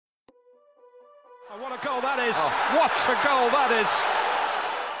What a goal that is! Oh. What a goal that is!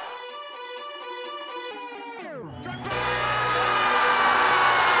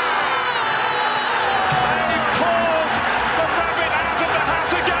 They pulled the rabbit out of the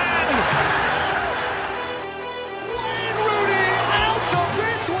hat again! Wayne Rooney out of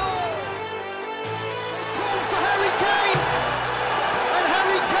this one! They call for Harry Kane! And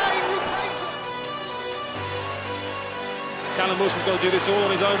Harry Kane retains it! Callum Wilson's got to do this all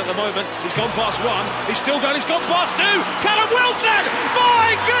on his own at the moment. He's gone past one. He's still going. He's gone past two. Callum Wilson!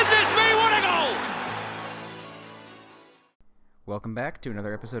 My goodness me, what a goal! Welcome back to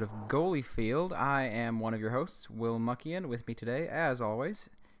another episode of Goalie Field. I am one of your hosts, Will Muckian. With me today, as always,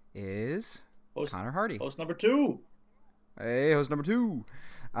 is Connor Hardy. Host number two. Hey, host number two.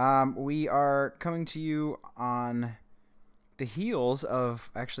 We are coming to you on the heels of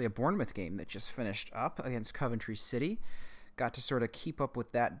actually a Bournemouth game that just finished up against Coventry City. Got to sort of keep up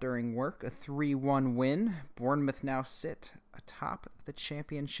with that during work. A 3-1 win. Bournemouth now sit atop the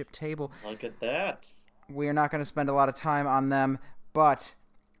championship table. Look at that. We are not going to spend a lot of time on them, but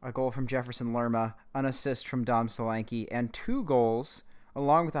a goal from Jefferson Lerma, an assist from Dom Solanke, and 2 goals,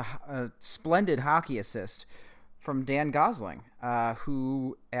 along with a splendid hockey assist from Dan Gosling,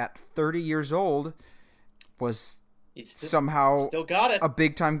 who at 30 years old was somehow still got it. A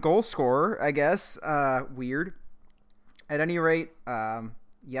big-time goal scorer, I guess. Weird. At any rate,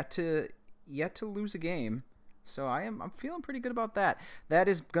 yet to lose a game. So I'm feeling pretty good about that. That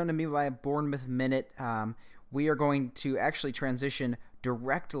is going to be my Bournemouth minute. We are going to actually transition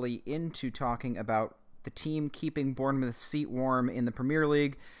directly into talking about the team keeping Bournemouth's seat warm in the Premier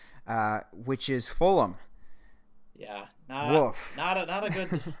League, which is Fulham. Yeah, Woof. Not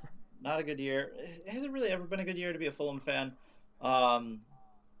a good year. It hasn't really ever been a good year to be a Fulham fan.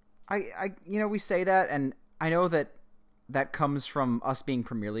 We say that, and I know that comes from us being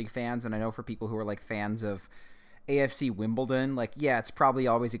Premier League fans, and I know for people who are like fans of AFC Wimbledon, like, yeah, it's probably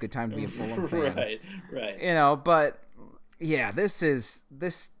always a good time to be a Fulham fan. Right. But yeah,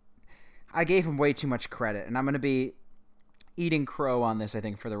 this I gave him way too much credit, and I'm going to be eating crow on this, I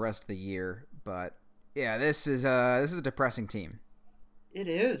think, for the rest of the year. But yeah, this is a depressing team. It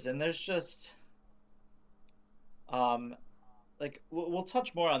is, and there's just we'll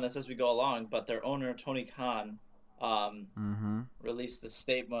touch more on this as we go along, but their owner Tony Khan released a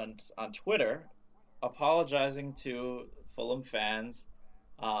statement on Twitter apologizing to Fulham fans,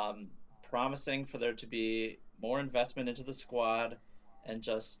 promising for there to be more investment into the squad and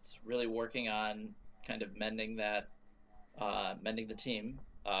just really working on kind of mending the team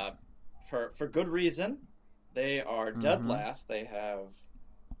for good reason. They are dead last. They have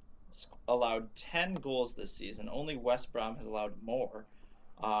allowed 10 goals this season. Only West Brom has allowed more.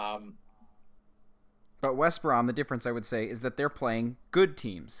 But West Brom, the difference I would say is that they're playing good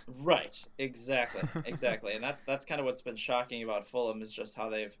teams. Right, exactly, and that's kind of what's been shocking about Fulham is just how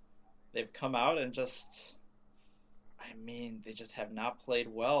they've come out and they just have not played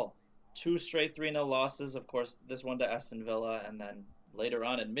well. 2 straight 3-0 losses, of course, this one to Aston Villa, and then later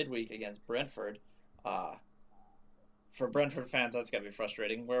on in midweek against Brentford. For Brentford fans, that's gotta be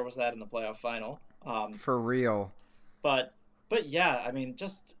frustrating. Where was that in the playoff final? For real. But yeah,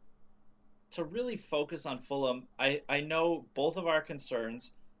 just to really focus on Fulham, I know both of our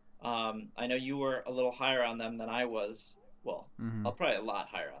concerns. I know you were a little higher on them than I was. Well, I'll probably a lot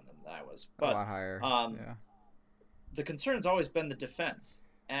higher on them than I was. But, a lot higher, yeah. The concern's always been the defense,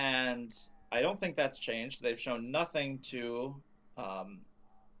 and I don't think that's changed. They've shown nothing to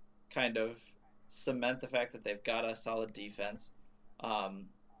kind of cement the fact that they've got a solid defense.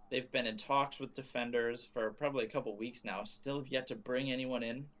 They've been in talks with defenders for probably a couple weeks now, still have yet to bring anyone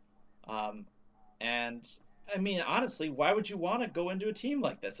in. And honestly, why would you want to go into a team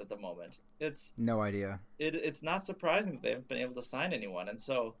like this at the moment? It's no idea. It's not surprising that they haven't been able to sign anyone, and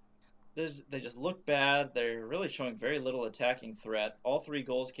so they just look bad. They're really showing very little attacking threat. All 3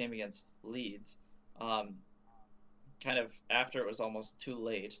 goals came against Leeds, kind of after it was almost too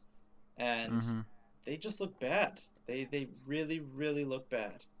late, and they just look bad. They really, really look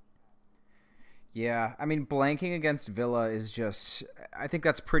bad. Yeah, blanking against Villa is just, I think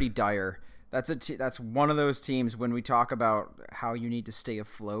that's pretty dire. That's one of those teams when we talk about how you need to stay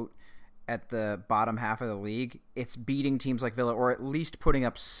afloat at the bottom half of the league, it's beating teams like Villa or at least putting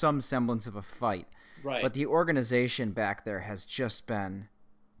up some semblance of a fight. Right. But the organization back there has just been,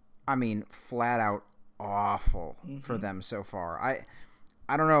 flat out awful for them so far.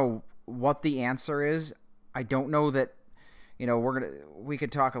 I don't know what the answer is. I don't know that, we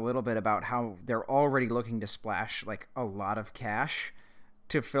could talk a little bit about how they're already looking to splash like a lot of cash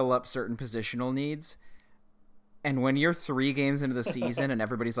to fill up certain positional needs. And when you're 3 games into the season and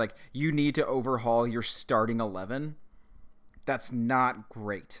everybody's like, you need to overhaul your starting 11, that's not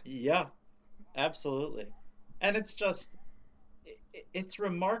great. Yeah, absolutely. And it's just, it's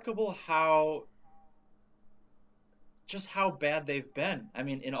remarkable how bad they've been. I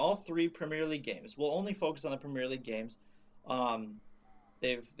mean, in all 3 Premier League games, we'll only focus on the Premier League games.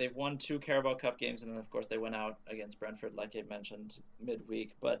 They've won 2 Carabao Cup games, and then of course they went out against Brentford, like I mentioned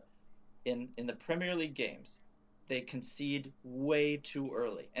midweek. But in the Premier League games, they concede way too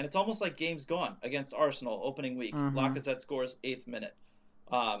early, and it's almost like games gone. Against Arsenal opening week, Lacazette scores 8th minute.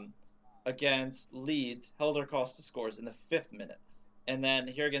 Against Leeds, Helder Costa scores in the 5th minute, and then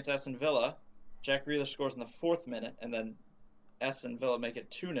here against Aston Villa, Jack Grealish scores in the 4th minute, and then Aston Villa make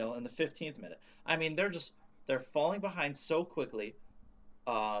it 2-0 in the 15th minute. I mean, they're falling behind so quickly.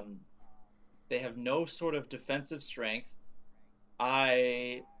 They have no sort of defensive strength.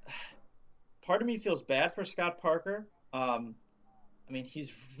 Part of me feels bad for Scott Parker. I mean,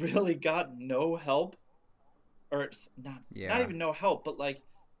 he's really got no help, or not even no help, but like,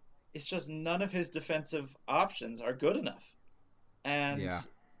 it's just none of his defensive options are good enough. And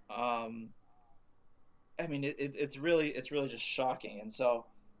I mean, it's really just shocking. And so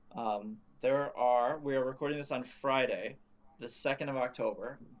we are recording this on Friday, the 2nd of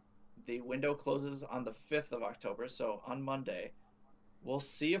October. The window closes on the 5th of October, so on Monday. We'll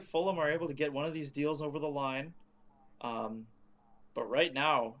see if Fulham are able to get one of these deals over the line. But right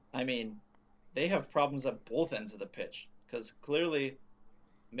now, I mean, they have problems at both ends of the pitch, because clearly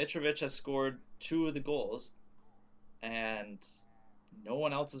Mitrovic has scored 2 of the goals, and no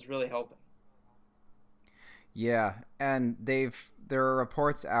one else is really helping. Yeah, and there are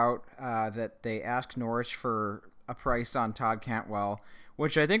reports out that they asked Norwich for a price on Todd Cantwell,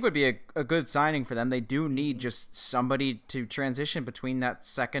 which I think would be a good signing for them. They do need just somebody to transition between that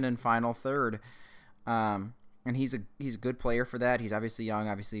second and final third, and he's a good player for that. He's obviously young,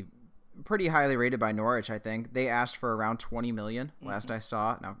 obviously pretty highly rated by Norwich. I think they asked for around 20 million last I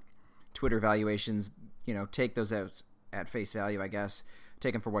saw. Now, Twitter valuations, take those out at face value, I guess.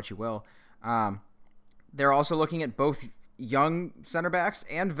 Take them for what you will. They're also looking at both young center backs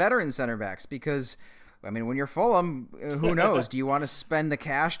and veteran center backs because, I mean, when you're Fulham, who knows? Do you want to spend the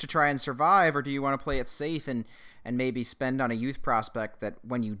cash to try and survive, or do you want to play it safe and maybe spend on a youth prospect that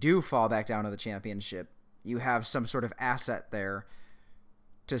when you do fall back down to the Championship, you have some sort of asset there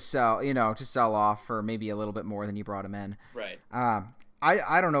to sell off for maybe a little bit more than you brought him in. Right.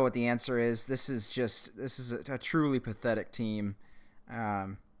 I don't know what the answer is. This is a truly pathetic team.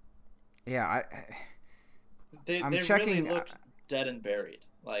 They checking. Really looked dead and buried,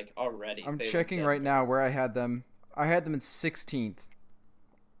 like, already. I'm checking right now where I had them. I had them in 16th,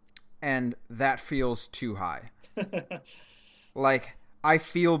 and that feels too high. Like, I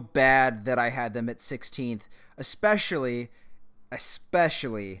feel bad that I had them at 16th, especially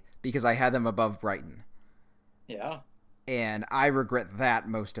because I had them above Brighton. Yeah. And I regret that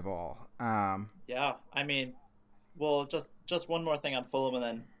most of all. Yeah, I mean, well, just one more thing on Fulham, and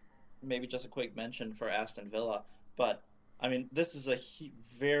then maybe just a quick mention for Aston Villa. But, I mean, this is a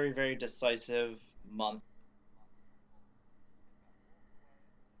very, very decisive month.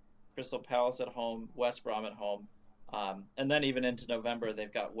 Crystal Palace at home, West Brom at home, and then even into November,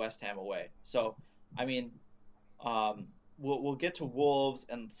 they've got West Ham away. So, I mean, we'll get to Wolves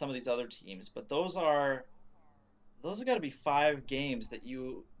and some of these other teams, but those have got to be 5 games that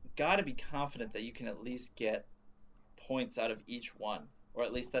you got to be confident that you can at least get points out of each one, or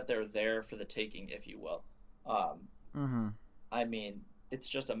at least that they're there for the taking, if you will. I mean, it's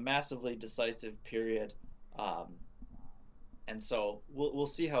just a massively decisive period, and so we'll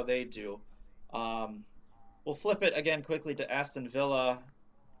see how they do. We'll flip it again quickly to Aston Villa.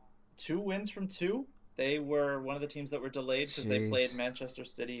 2 wins from 2. They were one of the teams that were delayed because they played Manchester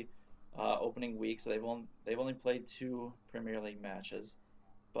City opening week, so they've only played 2 Premier League matches,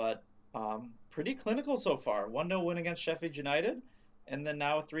 but pretty clinical so far. 1-0 win against Sheffield United, and then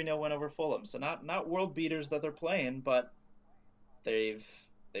now a 3-0 win over Fulham. So not world beaters that they're playing, but they've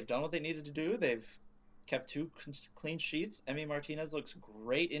done what they needed to do. They've kept 2 clean sheets. Emi Martinez looks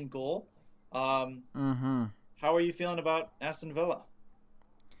great in goal. How are you feeling about Aston Villa?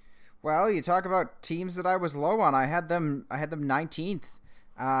 Well, you talk about teams that I was low on. I had them 19th.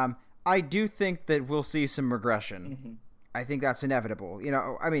 I do think that we'll see some regression. I think that's inevitable.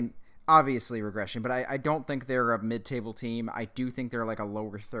 I mean, obviously regression, but I don't think they're a mid-table team. I do think they're like a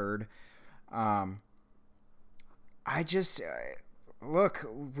lower third. Look,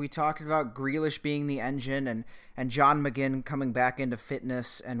 we talked about Grealish being the engine and John McGinn coming back into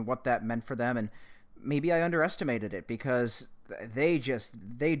fitness and what that meant for them, and maybe I underestimated it because they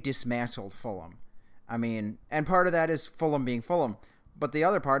dismantled Fulham. I mean, and part of that is Fulham being Fulham. But the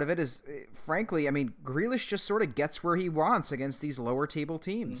other part of it is, frankly, I mean, Grealish just sort of gets where he wants against these lower table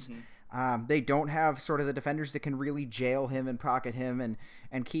teams. They don't have sort of the defenders that can really jail him and pocket him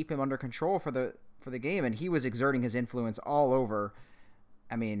and keep him under control for the game. And he was exerting his influence all over.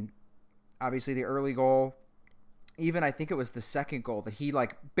 I mean, obviously the early goal, even I think it was the second goal that he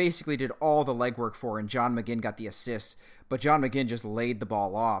like basically did all the legwork for, and John McGinn got the assist. But John McGinn just laid the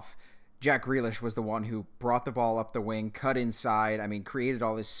ball off. Jack Grealish was the one who brought the ball up the wing, cut inside. I mean, created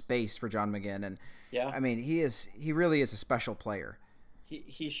all this space for John McGinn, and yeah, I mean, he really is a special player.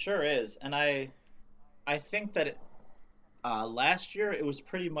 He sure is, and I think that last year it was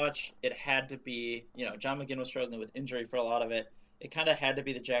pretty much it had to be, you know, John McGinn was struggling with injury for a lot of it. It kind of had to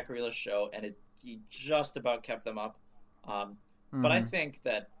be the Jack Grealish show, and he just about kept them up. But I think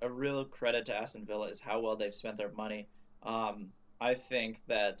that a real credit to Aston Villa is how well they've spent their money. I think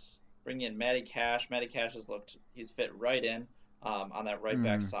that bringing in Matty Cash he's fit right in on that right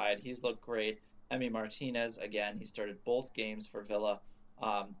back side. He's looked great. Emi Martinez, again, he started both games for Villa,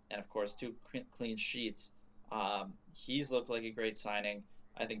 and of course 2 clean sheets. He's looked like a great signing.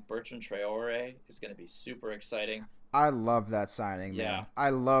 I think Bertrand Traore is going to be super exciting. I love that signing, man. Yeah. I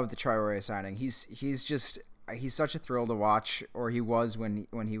love the Traore signing. He's such a thrill to watch, or he was when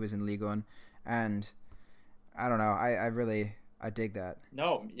he was in Ligue 1, and I don't know. I dig that.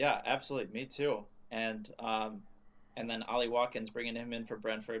 No, yeah, absolutely. Me too. And then Ollie Watkins bringing him in for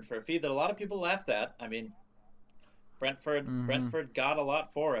Brentford for a fee that a lot of people laughed at. I mean, Brentford got a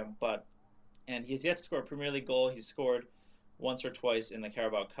lot for him, and he's yet to score a Premier League goal. He's scored once or twice in the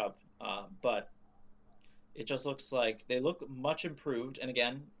Carabao Cup, but it just looks like they look much improved. And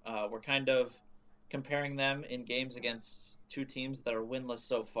again, we're kind of comparing them in games against 2 teams that are winless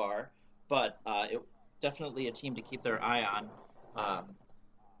so far, but it definitely a team to keep their eye on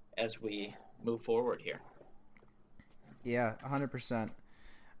as we move forward here. Yeah, 100%.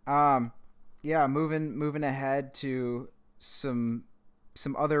 Yeah, moving ahead to some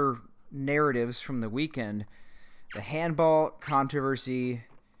other narratives from the weekend. The handball controversy,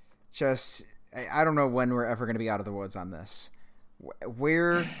 just I don't know when we're ever going to be out of the woods on this.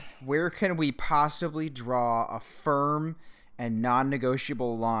 Where can we possibly draw a firm and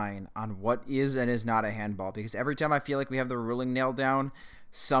non-negotiable line on what is and is not a handball? Because every time I feel like we have the ruling nailed down,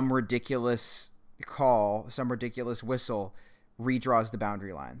 some ridiculous call, some ridiculous whistle redraws the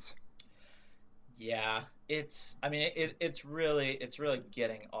boundary lines. Yeah, it's really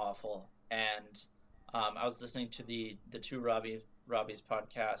getting awful. And I was listening to the 2 Robbie's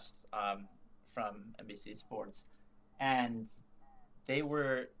podcast from NBC Sports, and they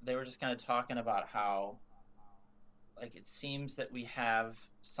were just kind of talking about how, like, it seems that we have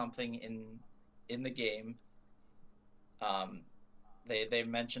something in the game. They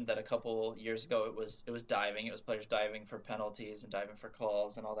mentioned that a couple years ago it was diving. It was players diving for penalties and diving for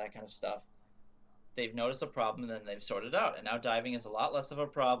calls and all that kind of stuff. They've noticed a problem, and then they've sorted it out. And now diving is a lot less of a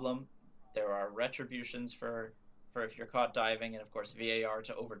problem. There are retributions for if you're caught diving, and of course VAR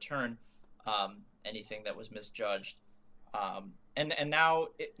to overturn anything that was misjudged. And now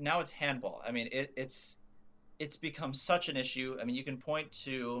it's handball. I mean, it's become such an issue. I mean, you can point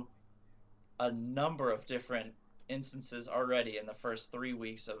to a number of different instances already in the first 3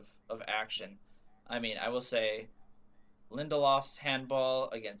 weeks of action. I mean, I will say Lindelof's handball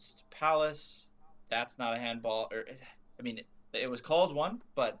against Palace, that's not a handball. I mean, it was called one,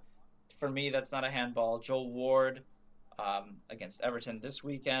 but for me, that's not a handball. Joel Ward against Everton this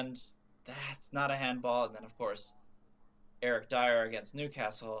weekend, that's not a handball. And then, of course, Eric Dyer against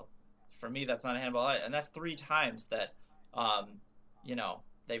Newcastle, for me, that's not a handball. And that's 3 times that,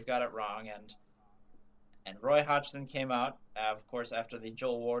 they've got it wrong. And Roy Hodgson came out, of course, after the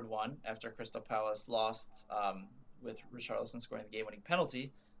Joel Ward one, after Crystal Palace lost with Richarlison scoring the game-winning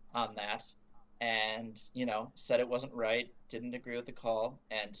penalty on that, and, said it wasn't right, didn't agree with the call,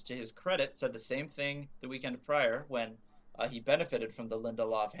 and to his credit, said the same thing the weekend prior when he benefited from the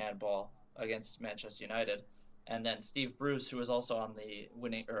Lindelof handball against Manchester United. And then Steve Bruce, who was also on the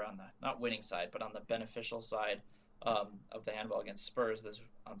winning, or on the not winning side, but on the beneficial side of the handball against Spurs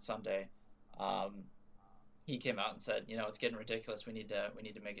on Sunday, he came out and said, it's getting ridiculous. We need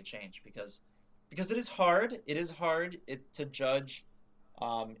to make a change because it is hard. It is hard to judge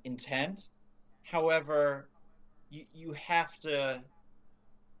intent. However, you have to.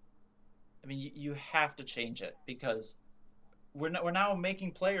 I mean, you have to change it because we're now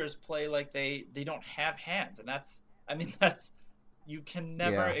making players play like they don't have hands, and that's you can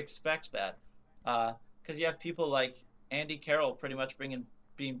never expect that because you have people like Andy Carroll pretty much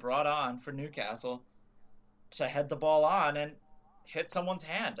being brought on for Newcastle to head the ball on and hit someone's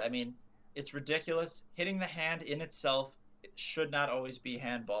hand. I mean, it's ridiculous. Hitting the hand in itself should not always be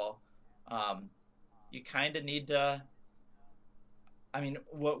handball. You kind of need to. I mean,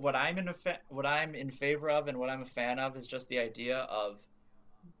 what I'm in favor of and what I'm a fan of is just the idea of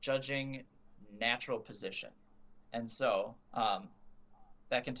judging natural position, and so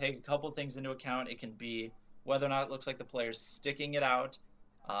that can take a couple things into account. It can be whether or not it looks like the player's sticking it out,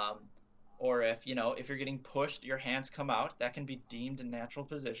 um, or if if you're getting pushed, your hands come out. That can be deemed a natural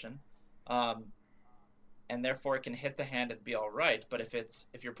position, um, and therefore it can hit the hand and be all right. But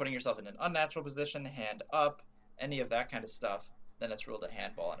if you're putting yourself in an unnatural position, hand up, any of that kind of stuff, then it's ruled a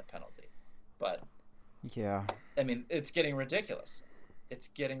handball and a penalty. But Yeah. I mean, it's getting ridiculous. It's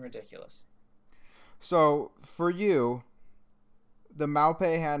getting ridiculous. So for you, the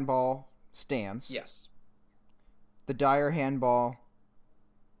Maupay handball stands. Yes, The Dyer handball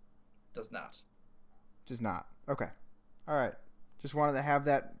does not. does not. Okay. All right. Just wanted to have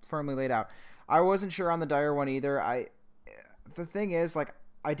that firmly laid out. I wasn't sure on the Dyer one either. The thing is, like,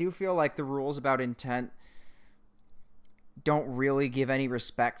 I do feel like the rules about intent don't really give any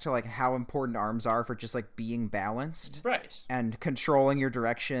respect to like how important arms are for just like being balanced Right. and controlling your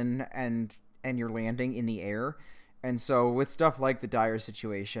direction and your landing in the air. And so with stuff like the Dyer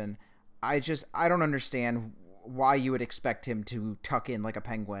situation, I don't understand why you would expect him to tuck in like a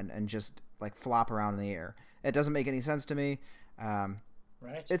penguin and just like flop around in the air. It doesn't make any sense to me.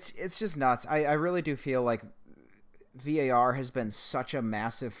 Right. It's just nuts. I really do feel like VAR has been such a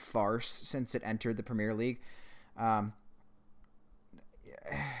massive farce since it entered the Premier League.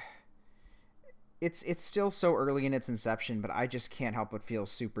 It's still so early in its inception, but I just can't help but feel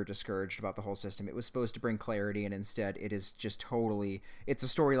super discouraged about the whole system. It was supposed to bring clarity, and instead it is just it's a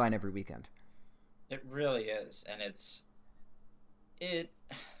storyline every weekend. It really is, and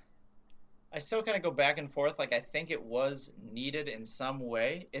I still kind of go back and forth. Like, I think it was needed in some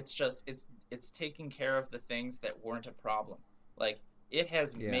way. It's just it's taking care of the things that weren't a problem. Like, it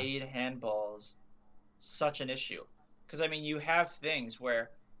has made handballs such an issue. Because I mean, you have things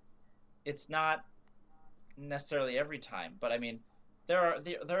where it's not necessarily every time, but I mean, there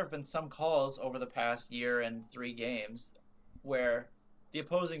have been some calls over the past year and 3 games where the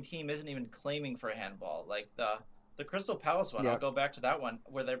opposing team isn't even claiming for a handball. Like the Crystal Palace one, I'll go back to that one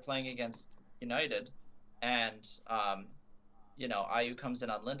where they're playing against United, and Ayew comes in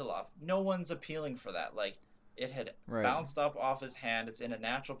on Lindelof. No one's appealing for that. Like, it had bounced up off his hand. It's in a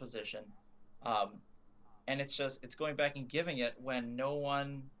natural position, and it's going back and giving it when no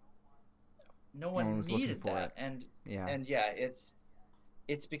one needed that. And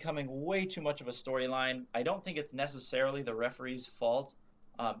it's becoming way too much of a storyline. I don't think it's necessarily the referee's fault.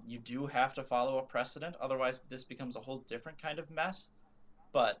 You do have to follow a precedent, otherwise this becomes a whole different kind of mess.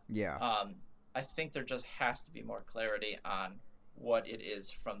 But I think there just has to be more clarity on what it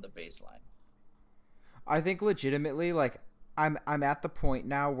is from the baseline. I think legitimately, like, I'm at the point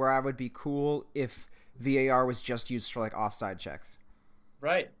now where I would be cool if VAR was just used for like offside checks.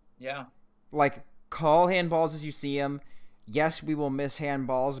 Right. Yeah. Like, call handballs as you see them. Yes, we will miss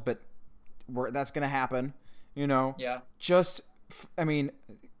handballs, but that's going to happen, Yeah. Just, I mean,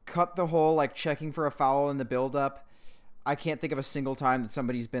 cut the whole, like, checking for a foul in the build-up. I can't think of a single time that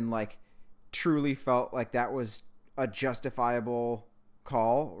somebody's been, like, truly felt like that was a justifiable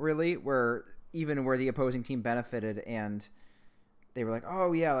call, really, where the opposing team benefited and they were like,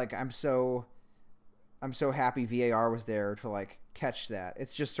 oh, yeah, like, I'm so happy VAR was there to like catch that.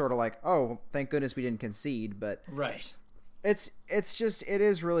 It's just sort of like, oh, thank goodness we didn't concede. But right, it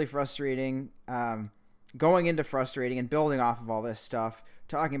is really frustrating. Going into frustrating and building off of all this stuff,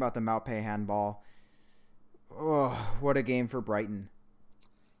 talking about the Maupay handball. Oh, what a game for Brighton.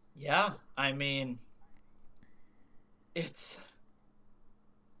 Yeah, I mean, it's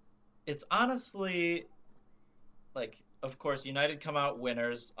honestly, like, of course, United come out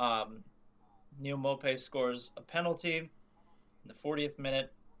winners. Neal Maupay scores a penalty in the 40th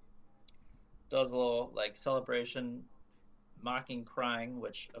minute, does a little like celebration, mocking, crying,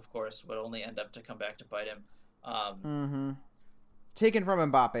 which of course would only end up to come back to bite him. Taken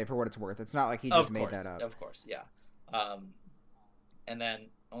from Mbappe for what it's worth. It's not like he just made that up. Of course, yeah. And then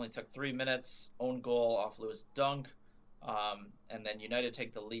only took 3 minutes, own goal off Lewis Dunk. And then United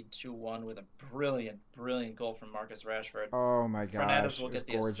take the lead 2-1 with a brilliant goal from Marcus Rashford. Oh my gosh, Fernandes will get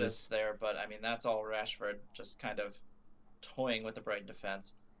the assist there, but I mean, that's all Rashford just kind of toying with the Brighton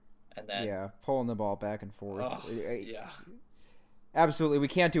defense. And then pulling the ball back and forth. Yeah. Absolutely, we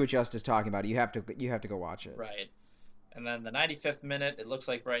can't do it justice talking about it. You have to go watch it. Right. And then the 95th minute, it looks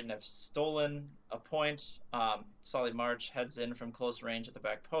like Brighton have stolen a point. Solly March heads in from close range at the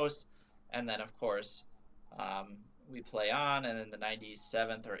back post, and then of course, we play on, and in the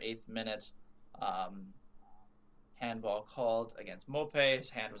 97th or 8th minute, handball called against Mope. His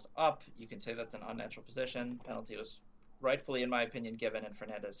hand was up. You can say that's an unnatural position. Penalty was rightfully, in my opinion, given, and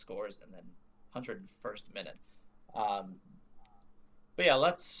Fernandez scores, and then 101st minute. But yeah,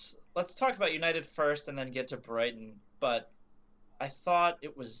 let's talk about United first, and then get to Brighton. But I thought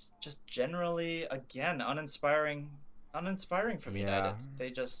it was just generally, again, uninspiring from United.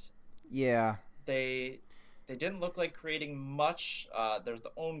 They just they didn't look like creating much. There's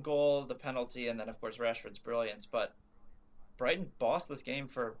the own goal, the penalty, and then of course Rashford's brilliance. But Brighton bossed this game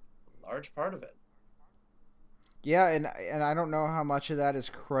for a large part of it. Yeah, and I don't know how much of that is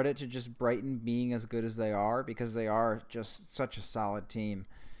credit to just Brighton being as good as they are, because they are just such a solid team.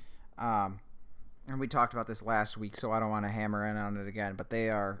 And we talked about this last week, so I don't want to hammer in on it again. But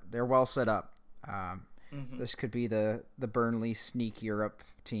they're well set up. This could be the Burnley sneak Europe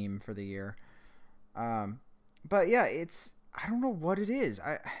team for the year. But yeah, I don't know what it is.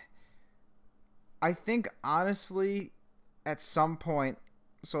 I think honestly, at some point,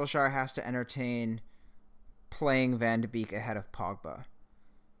 Solskjaer has to entertain playing Van de Beek ahead of Pogba.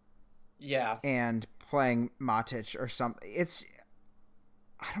 Yeah. And playing Matic or something.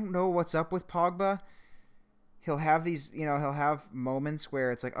 I don't know what's up with Pogba. He'll have these, he'll have moments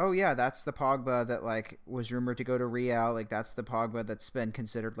where it's like, oh yeah, that's the Pogba that like was rumored to go to Real. Like that's the Pogba that's been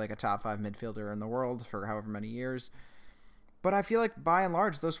considered like a top 5 midfielder in the world for however many years. But I feel like by and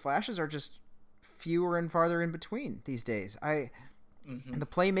large, those flashes are just fewer and farther in between these days. The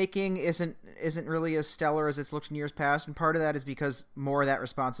playmaking isn't really as stellar as it's looked in years past, and part of that is because more of that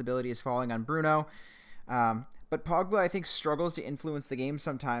responsibility is falling on Bruno. But Pogba, I think, struggles to influence the game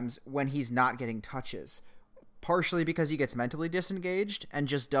sometimes when he's not getting touches, partially because he gets mentally disengaged and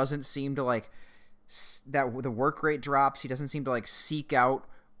just doesn't seem to like that the work rate drops. He doesn't seem to like seek out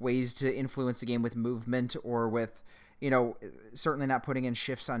ways to influence the game with movement or with, certainly not putting in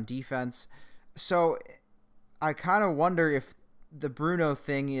shifts on defense. So I kind of wonder if the Bruno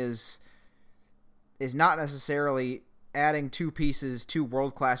thing is not necessarily adding two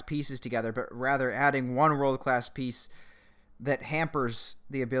world-class pieces together, but rather adding one world-class piece that hampers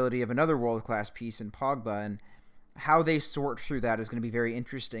the ability of another world-class piece in Pogba. And how they sort through that is going to be very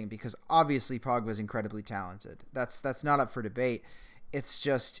interesting, because obviously Pogba is incredibly talented. That's not up for debate. It's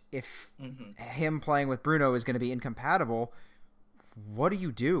just if him playing with Bruno is going to be incompatible, what do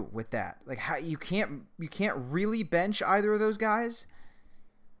you do with that? Like, how you can't really bench either of those guys.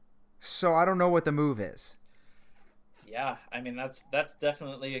 So I don't know what the move is. Yeah, I mean that's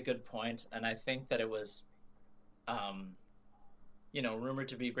definitely a good point, and I think that it was, rumored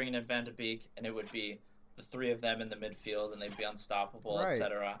to be bringing in Van de Beek, and it would be the three of them in the midfield, and they'd be unstoppable, right,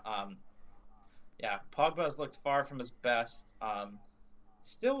 etc. Yeah, Pogba has looked far from his best.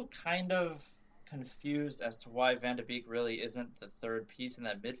 Still kind of confused as to why Van de Beek really isn't the third piece in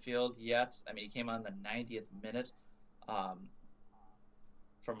that midfield yet. I mean, he came on the 90th minute for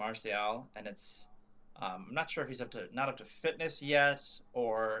Martial, and it's I'm not sure if he's not up to fitness yet,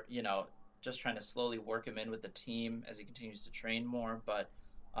 or just trying to slowly work him in with the team as he continues to train more. But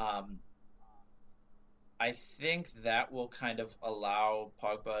I think that will kind of allow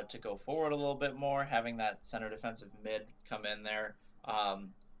Pogba to go forward a little bit more, having that center defensive mid come in there.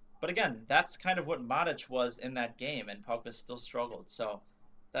 But again, that's kind of what Matic was in that game, and Pogba still struggled. So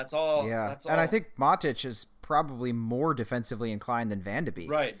that's all. Yeah, that's all. And I think Matic is probably more defensively inclined than Van de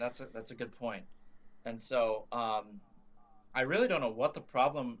Beek. Right, that's a good point. And so I really don't know what the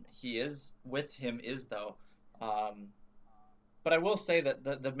problem with him is, though. But I will say that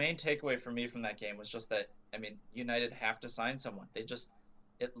the main takeaway for me from that game was just that, I mean, United have to sign someone. It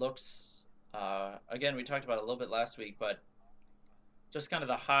looks, again, we talked about it a little bit last week, but just kind of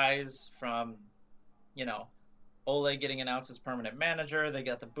the highs from, Ole getting announced as permanent manager. They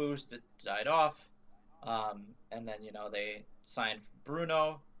got the boost. It died off. And then, they signed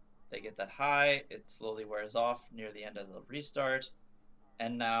Bruno. They get that high. It slowly wears off near the end of the restart.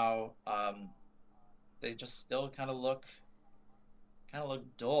 And now they just still kind of look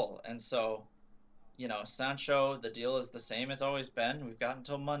dull. And so, Sancho, the deal is the same it's always been. We've got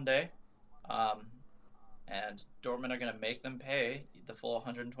until Monday. And Dortmund are going to make them pay the full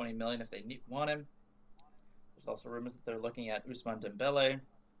 120 million if they want him. There's also rumors that they're looking at Ousmane Dembele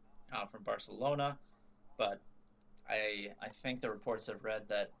from Barcelona, but I think the reports have read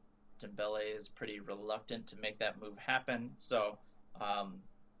that Dembele is pretty reluctant to make that move happen. So,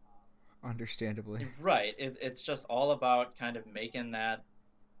 understandably, right? It's just all about kind of making that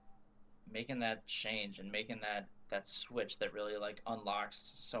change and making that switch that really like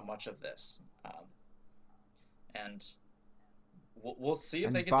unlocks so much of this. And we'll see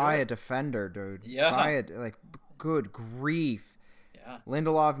if they can buy do a it. defender, dude. Yeah. good grief. Yeah.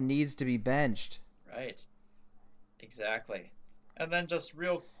 Lindelof needs to be benched. Right. Exactly. And then just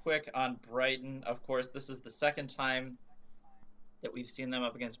real quick on Brighton, of course, this is the second time that we've seen them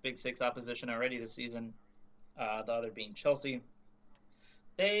up against Big Six opposition already this season, the other being Chelsea.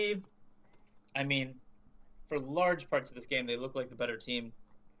 For large parts of this game, they look like the better team.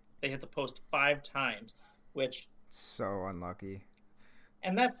 They hit the post 5 times, which... So unlucky.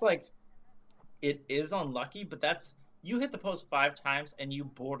 And that's it is unlucky, but that's... You hit the post 5 times and you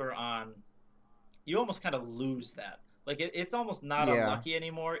border on... You almost kind of lose that. It's almost not unlucky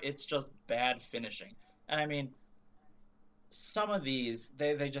anymore. It's just bad finishing. And some of these,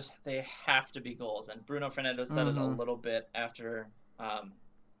 they have to be goals. And Bruno Fernandes said it a little bit after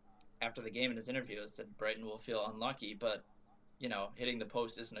the game in his interview. He said Brighton will feel unlucky, but hitting the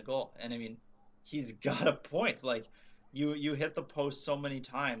post isn't a goal. And he's got a point. You hit the post so many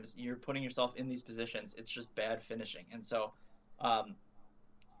times, you're putting yourself in these positions. It's just bad finishing. And so,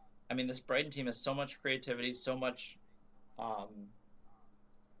 this Brighton team has so much creativity, so much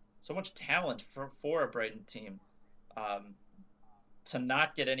talent for a Brighton team. To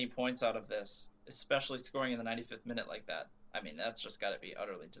not get any points out of this, especially scoring in the 95th minute like that, that's just got to be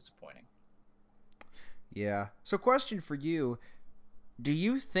utterly disappointing. Yeah. So question for you, do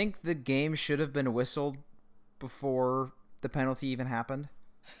you think the game should have been whistled before the penalty even happened?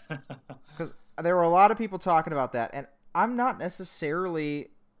 Because there were a lot of people talking about that, and I'm not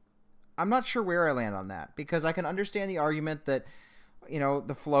sure where I land on that, because I can understand the argument that,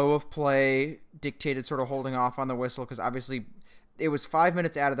 the flow of play dictated sort of holding off on the whistle, because obviously it was 5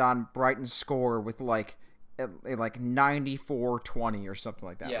 minutes added on Brighton's score with 94-20 or something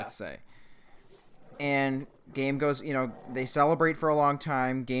like that, let's say. And game goes, they celebrate for a long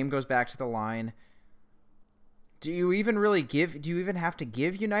time, game goes back to the line. Do you even have to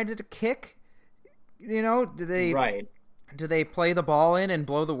give United a kick? Right. Do they play the ball in and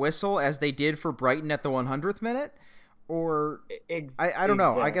blow the whistle as they did for Brighton at the 100th minute? Or I don't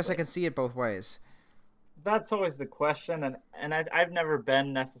know. I guess I can see it both ways. That's always the question, and I've never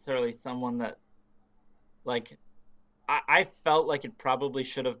been necessarily someone that I felt like it probably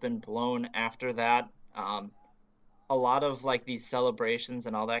should have been blown after that. A lot of these celebrations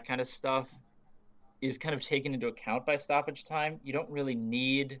and all that kind of stuff is kind of taken into account by stoppage time. You don't really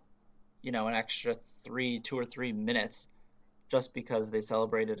need, an extra 2 or 3 minutes just because they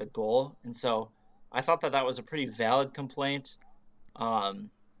celebrated a goal. And so I thought that was a pretty valid complaint. But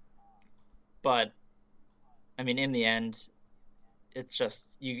in the end, it's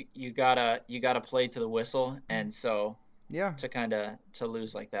just you gotta play to the whistle, and so to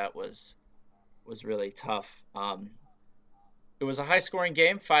lose like that was really tough. It was a high scoring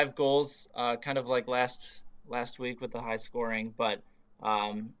game, 5 goals, kind of like last week with the high scoring, but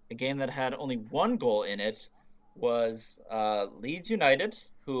a game that had only 1 goal in it was Leeds United,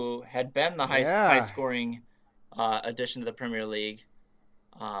 who had been the high scoring addition to the Premier League,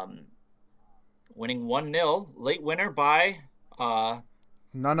 winning 1-0, late winner by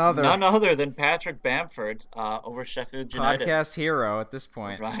none other than Patrick Bamford over Sheffield United. Podcast hero at this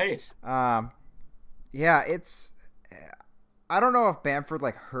point. Right. It's... I don't know if Bamford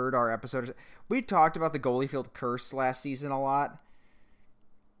heard our episode. We talked about the Goalie curse last season a lot.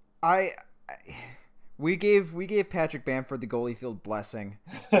 We gave Patrick Bamford the Goalie blessing,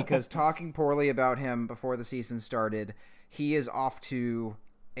 because talking poorly about him before the season started, he is off to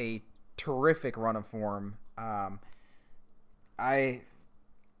a terrific run of form.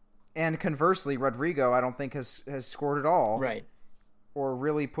 And conversely, Rodrigo, I don't think has scored at all, right, or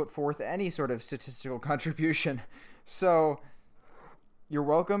really put forth any sort of statistical contribution. So you're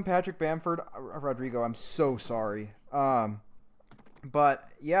welcome, Patrick Bamford. Rodrigo, I'm so sorry. But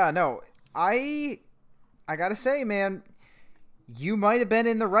yeah, no, I gotta say, man, you might have been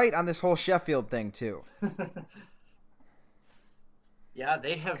in the right on this whole Sheffield thing too. Yeah,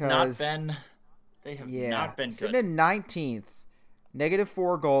 they have not been. They have not been good. Sitting in 19th,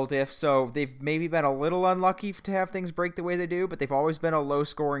 -4 goal diff. So they've maybe been a little unlucky to have things break the way they do, but they've always been a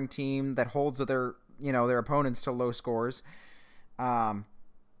low-scoring team that holds their opponents to low scores.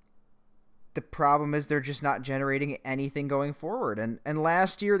 The problem is they're just not generating anything going forward. And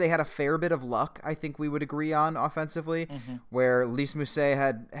last year they had a fair bit of luck, I think we would agree on, offensively, where Lys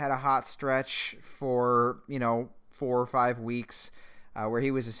Mousset had a hot stretch for 4 or 5 weeks where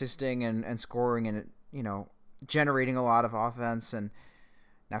he was assisting and scoring and generating a lot of offense. And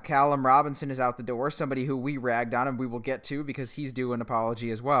now Callum Robinson is out the door, somebody who we ragged on and we will get to because he's due an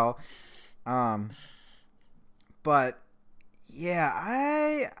apology as well. But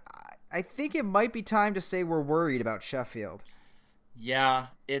yeah, I think it might be time to say we're worried about Sheffield. Yeah,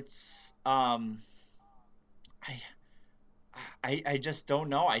 it's I just don't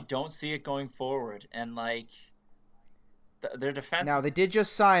know. I don't see it going forward, and like their defense. Now they did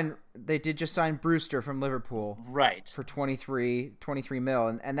just sign Brewster from Liverpool, right, for 23 mil,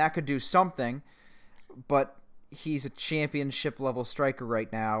 and that could do something, but he's a championship level striker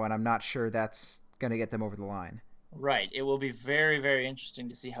right now, and I'm not sure that's going to get them over the line. Right. It will be very, very interesting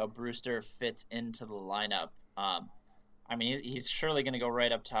to see how Brewster fits into the lineup. I mean, he's surely going to go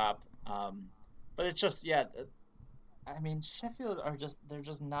right up top. But it's just, yeah, I mean, Sheffield they're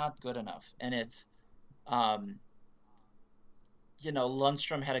just not good enough. And it's,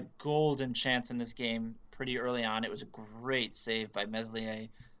 Lundstrom had a golden chance in this game pretty early on. It was a great save by Meslier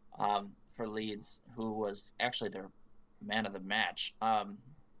for Leeds, who was actually their man of the match.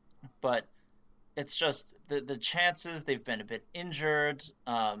 But it's just the chances, they've been a bit injured.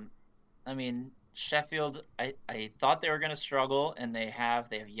 I mean, Sheffield, I thought they were going to struggle, and they have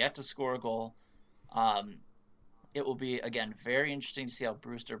yet to score a goal. It will be, again, very interesting to see how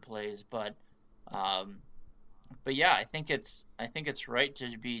Brewster plays, but yeah, I think it's right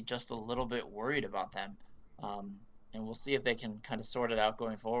to be just a little bit worried about them, and we'll see if they can kind of sort it out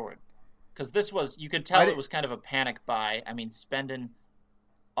going forward. Because this was, you could tell it was kind of a panic buy. I mean, spending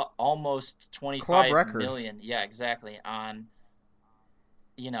almost 25 million, yeah, exactly, on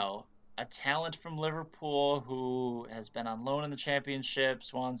a talent from Liverpool who has been on loan in the Championship,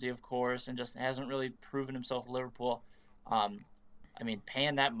 Swansea, of course, and just hasn't really proven himself at Liverpool. I mean,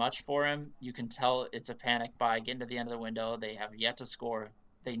 paying that much for him, you can tell it's a panic buy. Getting to the end of the window, they have yet to score.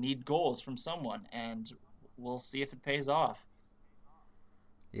 They need goals from someone, and we'll see if it pays off.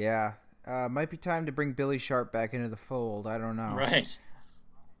 Yeah, might be time to bring Billy Sharp back into the fold. I don't know. Right.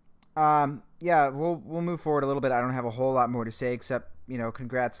 Yeah, we'll move forward a little bit. I don't have a whole lot more to say except,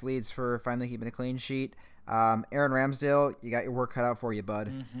 congrats Leeds for finally keeping a clean sheet. Aaron Ramsdale, you got your work cut out for you,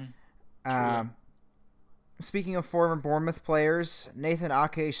 bud. Mm-hmm. Speaking of former Bournemouth players, Nathan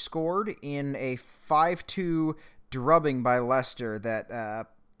Ake scored in a 5-2 drubbing by Leicester that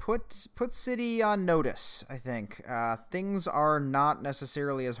put City on notice, I think. Things are not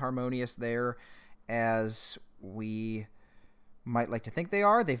necessarily as harmonious there as we might like to think they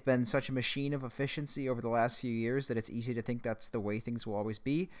are. They've been such a machine of efficiency over the last few years that it's easy to think that's the way things will always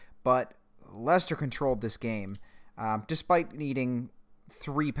be. But Leicester controlled this game. Despite needing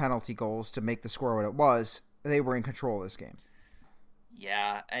 3 penalty goals to make the score what it was, they were in control of this game.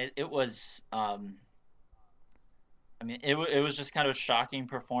 Yeah, it was... it was just kind of a shocking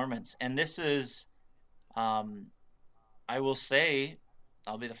performance. And this is... I will say...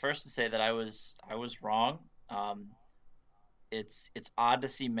 I'll be the first to say that I was wrong. It's odd to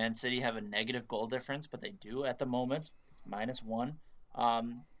see Man City have a negative goal difference, but they do at the moment. It's -1.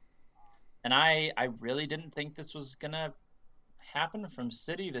 And I really didn't think this was going to happen from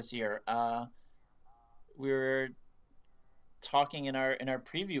City this year. We were talking in our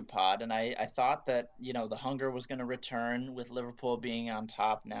preview pod, and I thought that, the hunger was going to return with Liverpool being on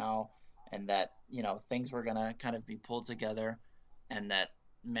top now, and that, things were going to kind of be pulled together, and that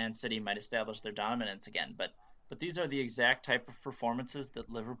Man City might establish their dominance again. But these are the exact type of performances that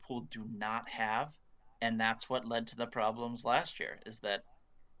Liverpool do not have, and that's what led to the problems last year. Is that,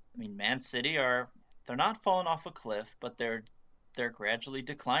 Man City they're not falling off a cliff, but they're gradually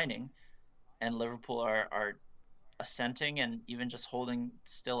declining, and Liverpool are ascending and even just holding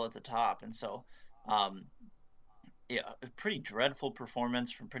still at the top. And so, a pretty dreadful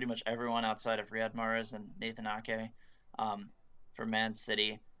performance from pretty much everyone outside of Riyad Mahrez and Nathan Ake for Man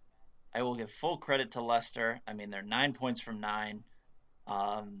City. I will give full credit to Leicester. They're 9 points from 9.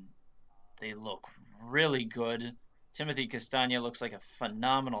 They look really good. Timothy Castagne looks like a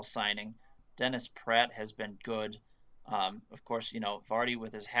phenomenal signing. Dennis Pratt has been good. Of course, Vardy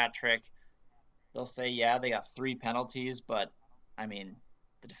with his hat trick. They'll say, yeah, they got 3 penalties, but,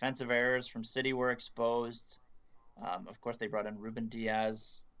 the defensive errors from City were exposed. Of course, they brought in Ruben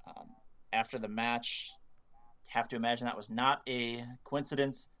Diaz after the match. Have to imagine that was not a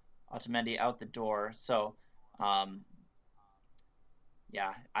coincidence. Otamendi out the door. So, I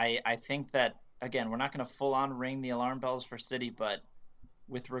think that, again, we're not going to full on ring the alarm bells for City, but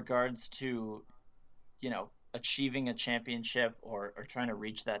with regards to, achieving a championship or trying to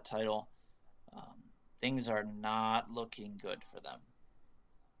reach that title, things are not looking good for them.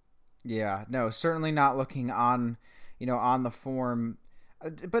 Yeah, no, certainly not looking on the form.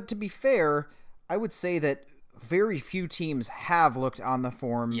 But to be fair, I would say that very few teams have looked on the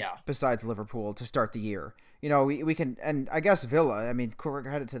form besides Liverpool to start the year. We can, and I guess Villa,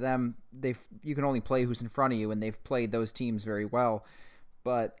 credit to them, you can only play who's in front of you, and they've played those teams very well.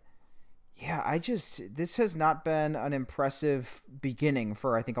 But, Yeah, this has not been an impressive beginning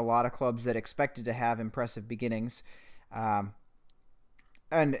for, I think, a lot of clubs that expected to have impressive beginnings.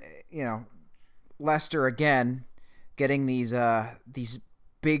 And, Leicester, again, getting these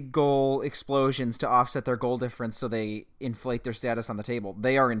big goal explosions to offset their goal difference so they inflate their status on the table.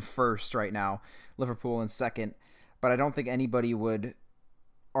 They are in first right now, Liverpool in second, but I don't think anybody would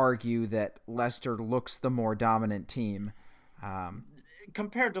argue that Leicester looks the more dominant team.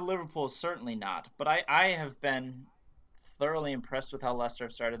 Compared to Liverpool, certainly not. But I have been thoroughly impressed with how Leicester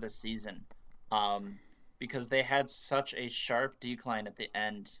started this season, because they had such a sharp decline at the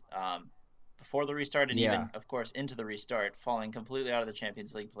end before the restart, and even, of course, into the restart, falling completely out of the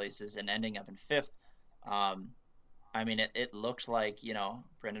Champions League places and ending up in fifth. I mean, it looked like,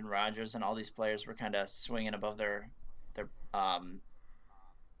 Brendan Rodgers and all these players were kind of swinging above their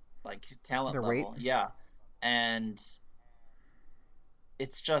like talent their level. weight. Yeah. And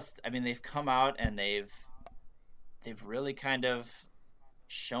it's just, I mean, they've come out and they've really kind of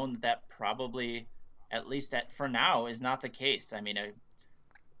shown that probably, at least for now, is not the case. I mean, a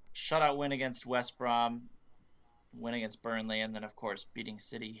shutout win against West Brom, win against Burnley, and then, of course, beating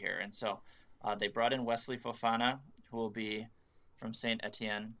City here. And so they brought in Wesley Fofana, who will be from Saint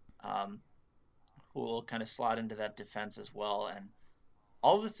Etienne, who will kind of slot into that defense as well. And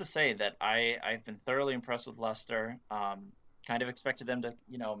all this to say that I've been thoroughly impressed with Leicester. Kind of expected them to,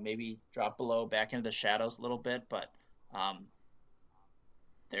 maybe drop below, back into the shadows a little bit, but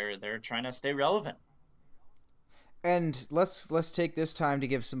they're trying to stay relevant. And let's take this time to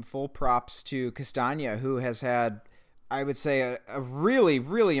give some full props to Castagna, who has had, I would say, a really,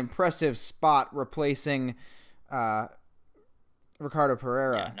 really impressive spot replacing Ricardo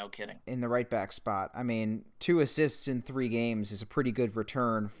Pereira. Yeah, no kidding. In the right back spot. I mean, 2 assists in 3 games is a pretty good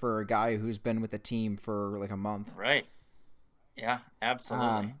return for a guy who's been with the team for like a month. Right. Yeah,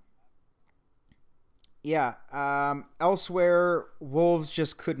 absolutely. Elsewhere, Wolves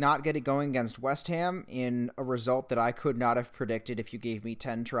just could not get it going against West Ham in a result that I could not have predicted if you gave me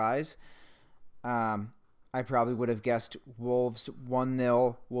 10 tries. I probably would have guessed Wolves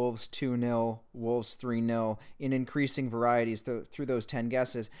 1-0, Wolves 2-0, Wolves 3-0 in increasing varieties through those 10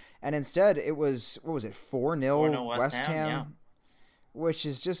 guesses. And instead, it was, 4-0 West Ham? Yeah. Which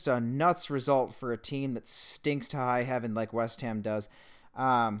is just a nuts result for a team that stinks to high heaven like West Ham does.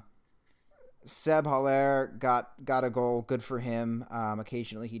 Seb Haller got a goal. Good for him.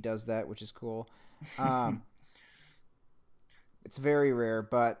 Occasionally he does that, which is cool. It's very rare,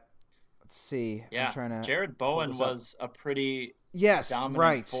 but let's see. Yeah, I'm trying to Jared Bowen was a pretty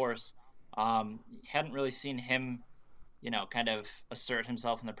dominant force. Hadn't really seen him, kind of assert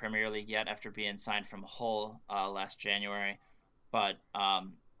himself in the Premier League yet after being signed from Hull last January. But, I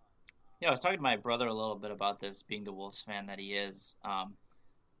was talking to my brother a little bit about this, being the Wolves fan that he is,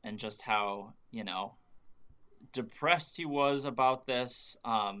 and just how, depressed he was about this.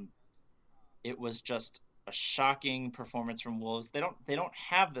 It was just a shocking performance from Wolves. They don't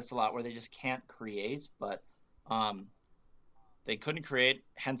have this a lot where they just can't create, but they couldn't create,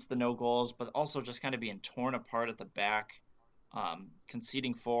 hence the no goals, but also just kind of being torn apart at the back.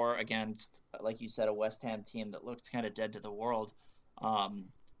 Conceding 4 against, like you said, a West Ham team that looked kind of dead to the world,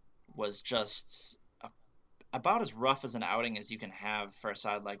 was just about as rough as an outing as you can have for a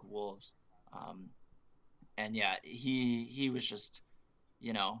side like Wolves. And yeah, he was just,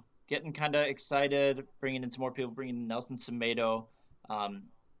 getting kind of excited, bringing in some more people, bringing in Nelson Semedo, kind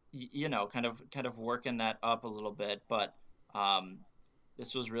of working that up a little bit. But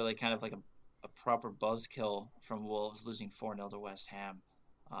this was really kind of like a proper buzzkill from Wolves, losing 4-0 to West Ham.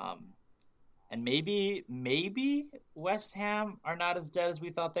 And maybe West Ham are not as dead as we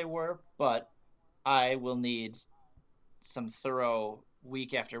thought they were, but I will need some thorough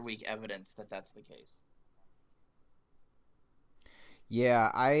week after week evidence that that's the case.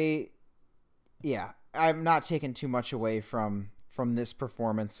 I'm not taking too much away from this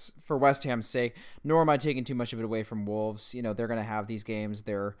performance for West Ham's sake, nor am I taking too much of it away from Wolves. They're going to have these games.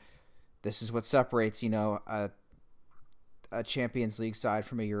 This is what separates, a Champions League side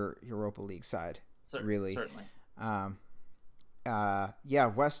from a Europa League side, really. Certainly.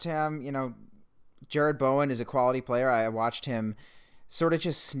 West Ham, Jared Bowen is a quality player. I watched him sort of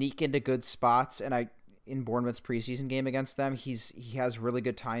just sneak into good spots, and in Bournemouth's preseason game against them, he has really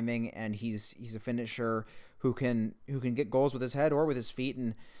good timing, and he's a finisher who can get goals with his head or with his feet,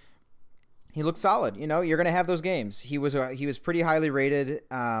 and he looks solid. You're going to have those games. He was pretty highly rated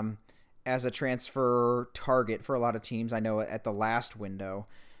as a transfer target for a lot of teams, I know, at the last window,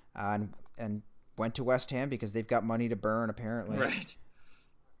 and went to West Ham because they've got money to burn, apparently. Right.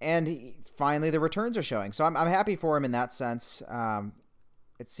 And finally, the returns are showing. So I'm happy for him in that sense.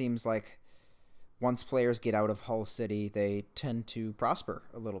 It seems like once players get out of Hull City, they tend to prosper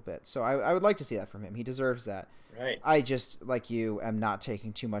a little bit. So I would like to see that from him. He deserves that. Right. I just, like you, am not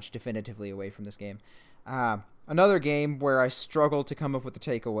taking too much definitively away from this game. Another game where I struggle to come up with a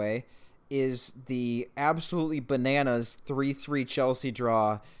takeaway is the absolutely bananas 3-3 Chelsea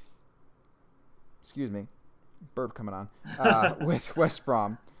draw. Excuse me. Burp coming on. With West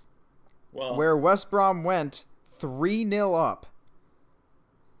Brom. Well, where West Brom went 3-0 up.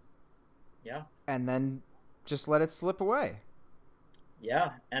 Yeah. And then just let it slip away.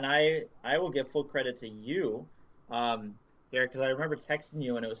 Yeah, and I will give full credit to you here, because I remember texting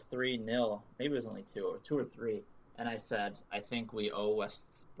you and it was 3-0. Maybe it was only 2 or 3. And I said, I think we owe West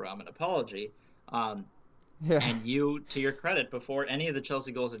Brom an apology. Yeah. And you, to your credit, before any of the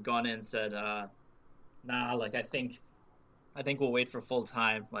Chelsea goals had gone in, said, nah, like, I think we'll wait for full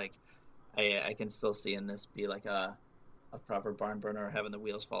time. Like, I can still see in this be like a proper barn burner, having the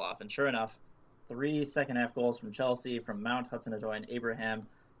wheels fall off. And sure enough, 3 second-half goals from Chelsea, from Mount, Hudson-Odoi, and Abraham,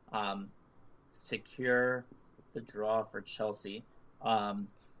 secure the draw for Chelsea.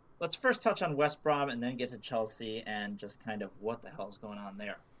 Let's first touch on West Brom and then get to Chelsea and just kind of what the hell is going on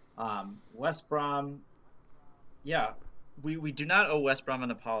there. West Brom, yeah, we do not owe West Brom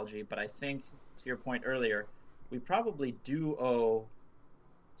an apology, but I think, to your point earlier, we probably do owe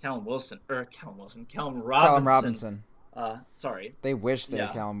Callum Robinson. Sorry. They wish they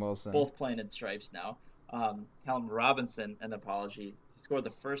had Callum Wilson. Both playing in stripes now. Callum Robinson an apology. He scored the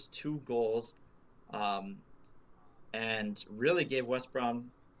first 2 goals and really gave West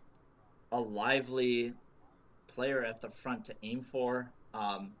Brom a lively player at the front to aim for.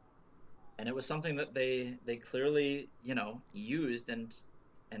 And it was something that they clearly, used and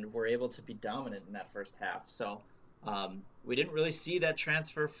were able to be dominant in that first half. So we didn't really see that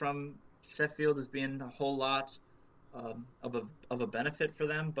transfer from Sheffield as being a whole lot of a benefit for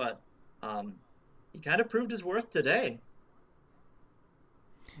them, but he kind of proved his worth today.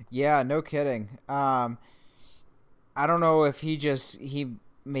 Yeah, no kidding. I don't know if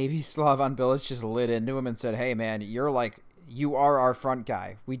maybe Slavan Bilic just lit into him and said, "Hey man, you are our front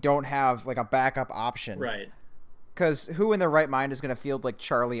guy. We don't have like a backup option." Right. Because who in their right mind is going to field like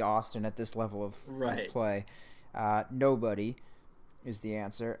Charlie Austin at this level of play? Nobody is the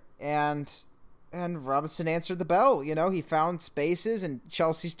answer. And Robinson answered the bell. He found spaces, and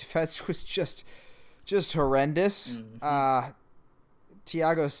Chelsea's defense was just horrendous. Mm-hmm.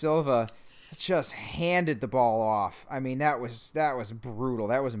 Thiago Silva just handed the ball off. I mean, that was brutal.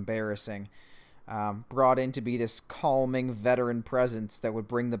 That was embarrassing. Brought in to be this calming veteran presence that would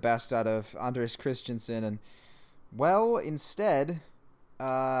bring the best out of Andres Christensen, and instead,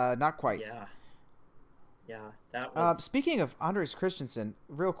 not quite. Yeah. That was... Speaking of Andres Christensen,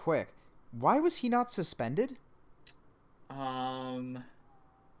 real quick, why was he not suspended? That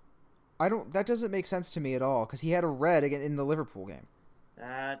doesn't make sense to me at all, because he had a red again in the Liverpool game.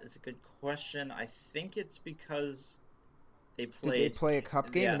 That is a good question. I think it's because they played... Did they play a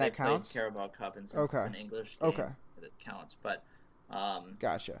cup game and that counts? Yeah, they played Carabao Cup, and since it's an English game, it counts. But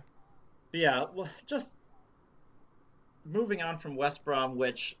gotcha. But yeah, well, just moving on from West Brom,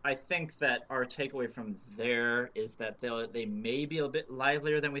 which I think that our takeaway from there is that they may be a bit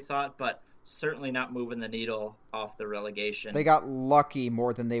livelier than we thought, but certainly not moving the needle off the relegation. They got lucky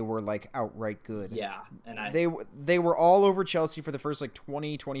more than they were like outright good. Yeah, and they were all over Chelsea for the first like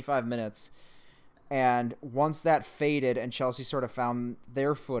 20-25 minutes, and once that faded and Chelsea sort of found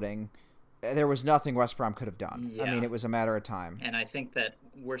their footing, there was nothing West Brom could have done. Yeah. I mean, it was a matter of time. And I think that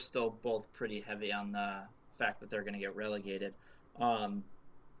we're still both pretty heavy on the fact that they're going to get relegated.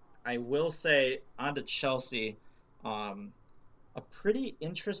 I will say, on to Chelsea, a pretty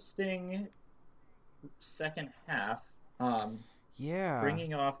interesting second half.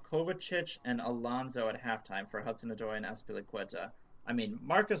 Bringing off Kovacic and Alonso at halftime for Hudson-Odoi and Azpilicueta. I mean,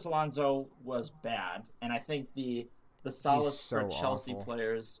 Marcus Alonso was bad, and I think the solace for Chelsea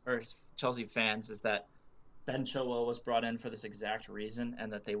players or Chelsea fans is that Ben Chilwell was brought in for this exact reason,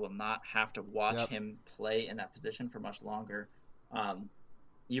 and that they will not have to watch him play in that position for much longer.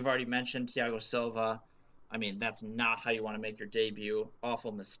 You've already mentioned Thiago Silva. I mean, that's not how you want to make your debut.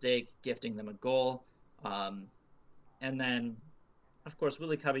 Awful mistake, gifting them a goal. And then, of course,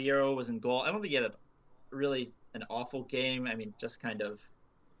 Willy Caballero was in goal. I don't think he had really an awful game. I mean, just kind of...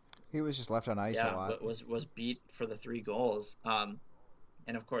 He was just left on ice a lot. But was beat for the 3 goals.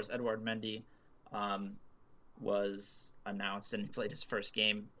 And, of course, Edouard Mendy was announced and played his first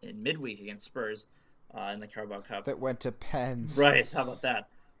game in midweek against Spurs in the Carabao Cup. That went to pens. Right, how about that?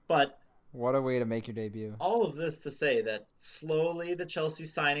 But... What a way to make your debut. All of this to say that slowly the Chelsea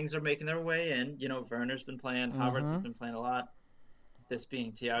signings are making their way in. Werner's been playing, Havertz has been playing a lot. This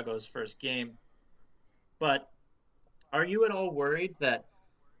being Thiago's first game. But are you at all worried that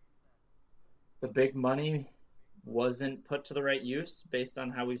the big money wasn't put to the right use based on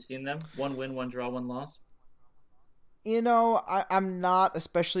how we've seen them? One win, one draw, one loss. I'm not,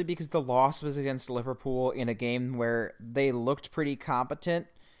 especially because the loss was against Liverpool in a game where they looked pretty competent,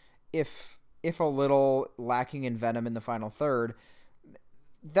 if a little lacking in venom in the final third.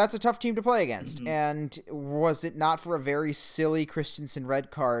 That's a tough team to play against. Mm-hmm. And was it not for a very silly Christensen red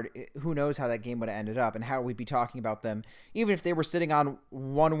card, who knows how that game would have ended up and how we'd be talking about them, even if they were sitting on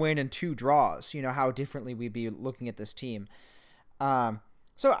 1 win and 2 draws, how differently we'd be looking at this team. I'm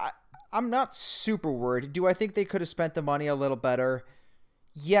not super worried. Do I think they could have spent the money a little better?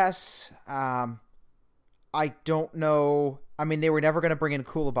 Yes. I don't know. I mean, they were never going to bring in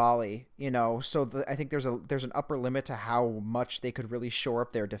Koulibaly, so I think there's an upper limit to how much they could really shore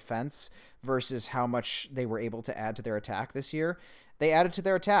up their defense versus how much they were able to add to their attack this year. They added to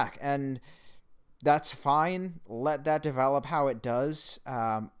their attack, and that's fine. Let that develop how it does.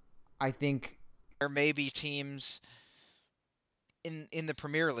 I think there may be teams in the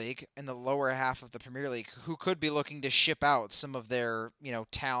Premier League, in the lower half of the Premier League, who could be looking to ship out some of their,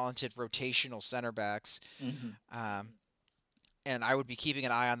 talented rotational center backs. Mm-hmm. And I would be keeping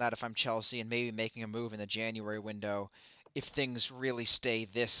an eye on that if I'm Chelsea and maybe making a move in the January window if things really stay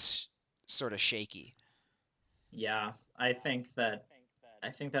this sort of shaky. Yeah, I think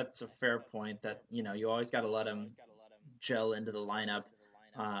that's a fair point that, you always got to let them gel into the lineup.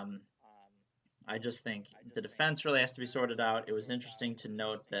 I just think the defense really has to be sorted out. It was interesting to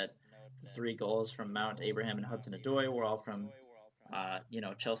note that the 3 goals from Mount, Abraham, and Hudson-Odoi were all from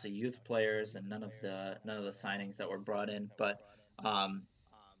Chelsea youth players, and none of the signings that were brought in. But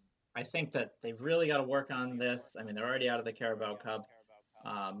I think that they've really got to work on this. I mean, they're already out of the Carabao Cup.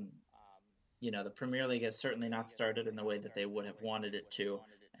 The Premier League has certainly not started in the way that they would have wanted it to,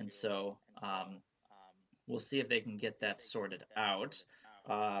 and so we'll see if they can get that sorted out.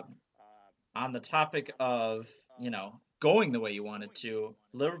 On the topic of, going the way you wanted to,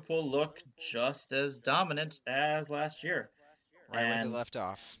 Liverpool look just as dominant as last year. Right where they left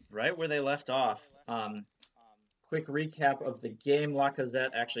off. Right where they left off. Quick recap of the game.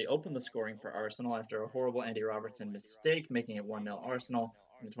 Lacazette actually opened the scoring for Arsenal after a horrible Andy Robertson mistake, making it 1-0 Arsenal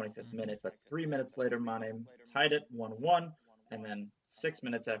in the 25th minute. But 3 minutes later, Mane tied it 1-1. And then 6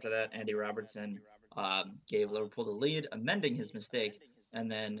 minutes after that, Andy Robertson gave Liverpool the lead, amending his mistake. And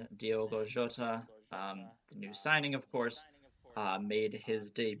then Diogo Jota, the new signing, of course, made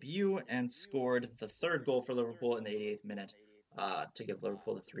his debut and scored the 3rd goal for Liverpool in the 88th minute to give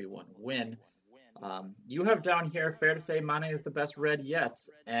Liverpool the 3-1 win. You have down here, fair to say, Mane is the best red yet.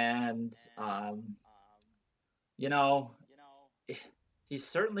 And, he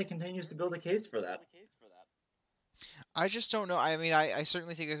certainly continues to build a case for that. I just don't know. I mean, I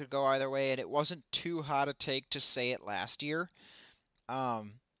certainly think it could go either way, and it wasn't too hot a take to say it last year. I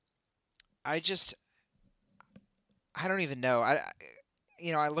don't even know. I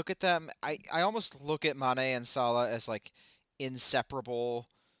look at them. I almost look at Mane and Salah as like inseparable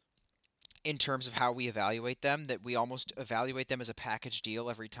in terms of how we evaluate them. That we almost evaluate them as a package deal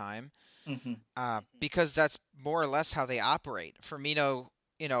every time, because that's more or less how they operate. Firmino,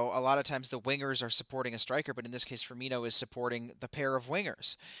 a lot of times the wingers are supporting a striker, but in this case, Firmino is supporting the pair of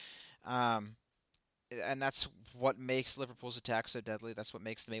wingers. And that's what makes Liverpool's attack so deadly. That's what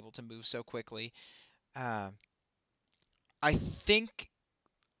makes them able to move so quickly. I think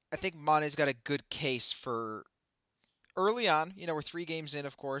Mane's got a good case for early on. We're 3 games in,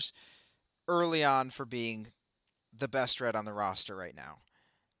 of course. Early on for being the best red on the roster right now.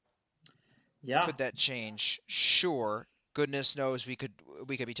 Yeah. Could that change? Sure. Goodness knows we could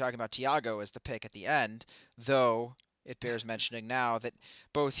be talking about Thiago as the pick at the end, though. It bears mentioning now that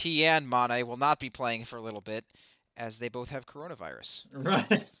both he and Mane will not be playing for a little bit, as they both have coronavirus.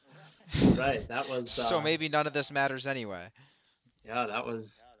 Right. Right. That was. So maybe none of this matters anyway. Yeah, that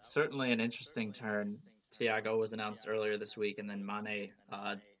was certainly an interesting turn. Thiago was announced earlier this week, and then Mane,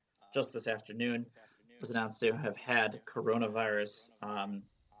 just this afternoon, was announced to have had coronavirus.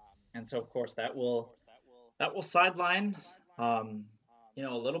 And so, of course, that will sideline, a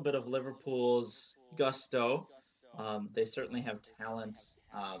little bit of Liverpool's gusto. They certainly have talent,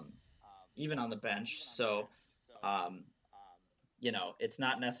 even on the bench. So, it's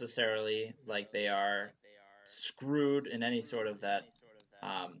not necessarily like they are screwed in any sort of that.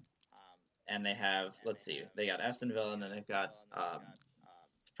 And they have, they got Aston Villa, and then they've got,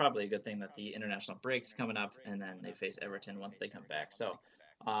 it's probably a good thing that the international break's coming up, and then they face Everton once they come back. So,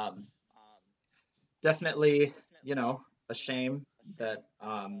 definitely, a shame that,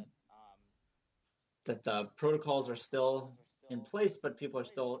 that the protocols are still in place, but people are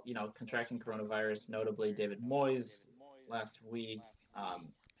still, contracting coronavirus. Notably, David Moyes last week.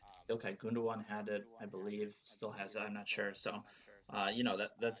 Ilkay Gundogan had it, I believe, still has it. I'm not sure. So,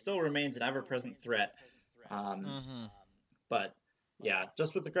 that still remains an ever-present threat. Mm-hmm. But yeah,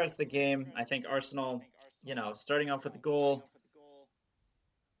 just with regards to the game, I think Arsenal, starting off with the goal,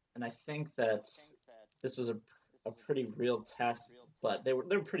 and I think that this was a pretty real test, but they were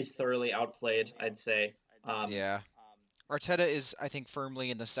pretty thoroughly outplayed, I'd say. Yeah. Arteta is, I think,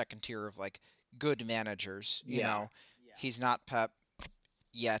 firmly in the second tier of like good managers. Yeah. He's not Pep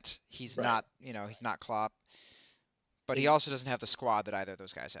yet. He's Right. not, he's not Klopp. But he also doesn't have the squad that either of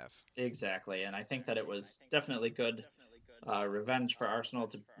those guys have. Exactly, and I think that it was definitely good revenge for Arsenal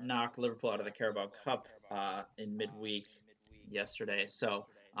to knock Liverpool out of the Carabao Cup in midweek yesterday. So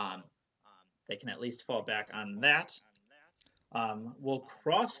they can at least fall back on that. We'll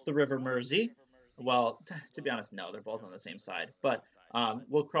cross the River Mersey. Well, to be honest, no, they're both on the same side. But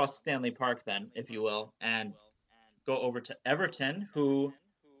we'll cross Stanley Park then, if you will, and go over to Everton, who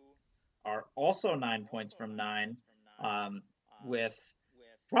are also 9 points from 9, with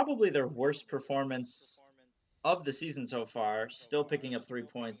probably their worst performance of the season so far, still picking up 3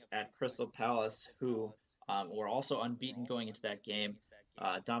 points at Crystal Palace, who were also unbeaten going into that game.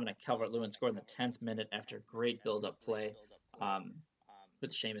 Dominic Calvert-Lewin scored in the 10th minute after great build-up play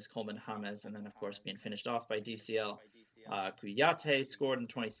with Seamus Coleman-Hames, and then, of course, being finished off by DCL. Kouyaté scored in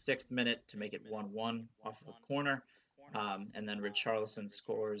the 26th minute to make it 1-1 off of a corner, and then Richarlison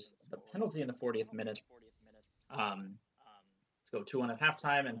scores the penalty in the 40th minute to go 2-1 at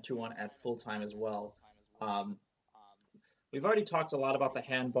halftime and 2-1 at full time as well. We've already talked a lot about the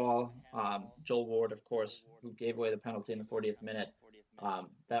handball. Joel Ward, of course, who gave away the penalty in the 40th minute.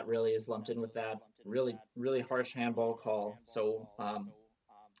 That really is lumped in with that. Really, really harsh handball call. So,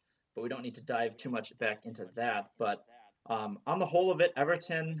 but we don't need to dive too much back into that. But on the whole of it,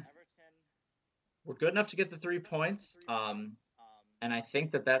 Everton were good enough to get the 3 points. And I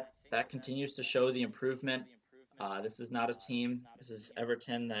think that continues to show the improvement. This is not a team. This is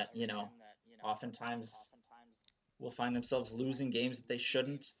Everton that, oftentimes will find themselves losing games that they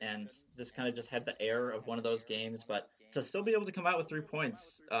shouldn't. And this kind of just had the air of one of those games. But to still be able to come out with 3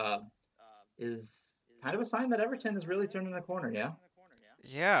 points is kind of a sign that Everton is really turning a corner, yeah?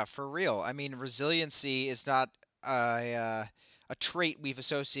 Yeah, for real. I mean, resiliency is not a trait we've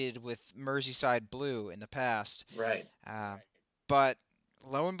associated with Merseyside Blue in the past. Right. But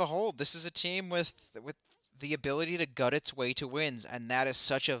lo and behold, this is a team with the ability to gut its way to wins, and that is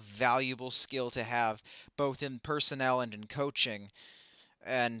such a valuable skill to have, both in personnel and in coaching.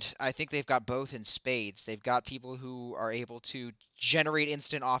 And I think they've got both in spades. They've got people who are able to generate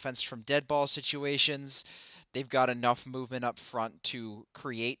instant offense from dead ball situations. They've got enough movement up front to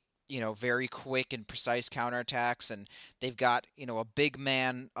create, very quick and precise counterattacks. And they've got, a big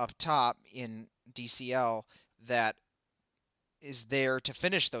man up top in DCL that is there to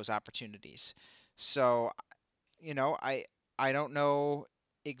finish those opportunities. So, I don't know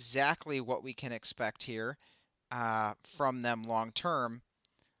exactly what we can expect here from them long term.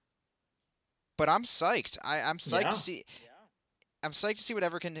 But I'm psyched. I'm psyched to see. I'm psyched to see what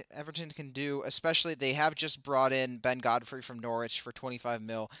Everton can do. Especially, they have just brought in Ben Godfrey from Norwich for 25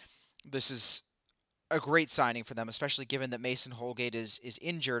 mil. This is a great signing for them, especially given that Mason Holgate is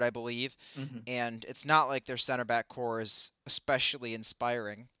injured, I believe, and it's not like their center back core is especially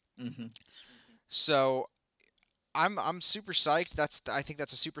inspiring. So, I'm super psyched. I think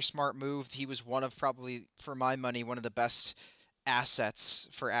that's a super smart move. He was one of probably, for my money, one of the best assets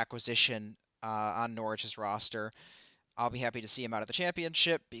for acquisition on Norwich's roster. I'll be happy to see him out of the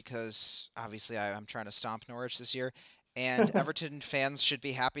championship because obviously I'm trying to stomp Norwich this year, and Everton fans should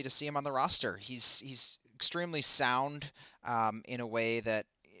be happy to see him on the roster. He's extremely sound in a way that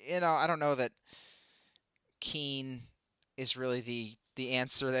I don't know that Keane is really the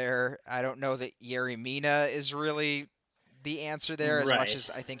answer there. I don't know that Yerry Mina is really the answer there as much as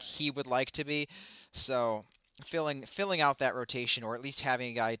I think he would like to be. So filling out that rotation, or at least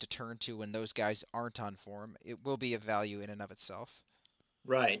having a guy to turn to when those guys aren't on form, it will be a value in and of itself.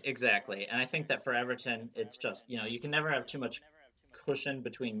 Right, exactly. And I think that for Everton, it's just, you can never have too much cushion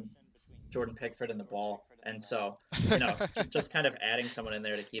between Jordan Pickford and the ball. And so, just kind of adding someone in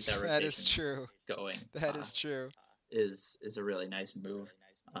there to keep that rotation that is true. Going. That is true. Is a really nice move.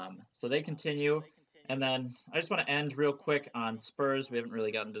 So they continue. And then I just want to end real quick on Spurs. We haven't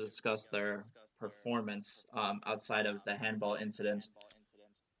really gotten to discuss their performance outside of the handball incident.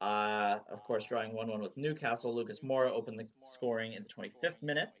 Of course, drawing 1-1 with Newcastle. Lucas Moura opened the scoring in the 25th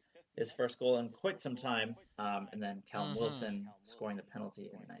minute, his first goal in quite some time. And then Callum Wilson scoring the penalty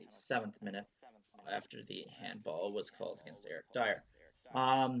in the 97th minute. after the handball was called against Eric Dyer.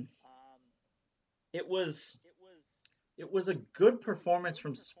 Um, it was a good performance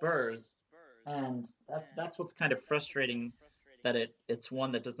from Spurs, and that's what's kind of frustrating. That it's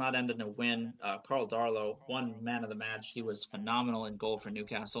one that does not end in a win. Carl Darlow won man of the match. He was phenomenal in goal for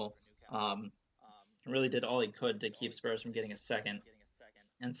Newcastle. Um, really did all he could to keep Spurs from getting a second,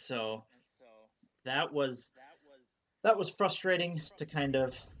 and so that was frustrating to kind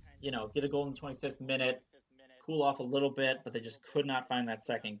of get a goal in the 25th minute, cool off a little bit, but they just could not find that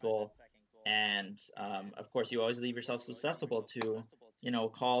second goal. And of course, you always leave yourself susceptible to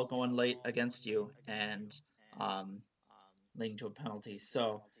call going late against you and leading to a penalty.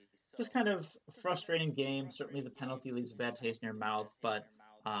 So just kind of a frustrating game. Certainly, the penalty leaves a bad taste in your mouth, but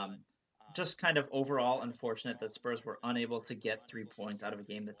just kind of overall unfortunate that Spurs were unable to get 3 points out of a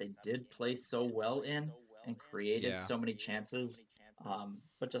game that they did play so well in and created so many chances,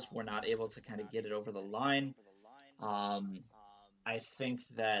 but just were not able to kind of get it over the line. I think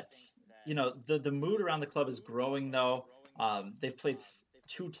that the mood around the club is growing though. They've played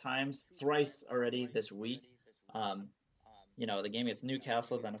thrice already this week. The game against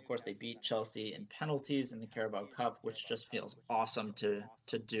Newcastle, then of course they beat Chelsea in penalties in the Carabao Cup, which just feels awesome to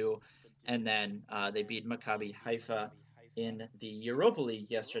do. And then they beat Maccabi Haifa in the Europa League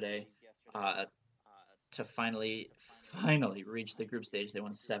yesterday to finally reach the group stage. They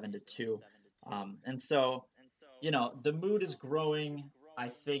won 7-2, and so the mood is growing. I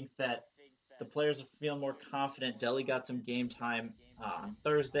think that the players are feeling more confident. Dele got some game time on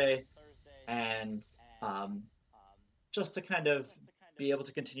Thursday, and just to kind of be able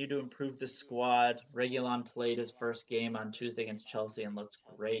to continue to improve the squad. Reguilon played his first game on Tuesday against Chelsea and looked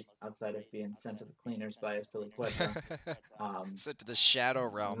great outside of being sent to the cleaners by Azpilicueta. Sent to the shadow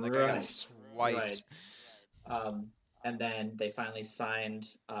realm. That guy got swiped. Right. And then they finally signed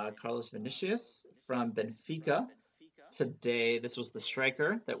Carlos Vinicius from Benfica today. This was the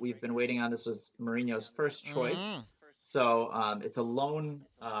striker that we've been waiting on. This was Mourinho's first choice. Mm-hmm. So it's a loan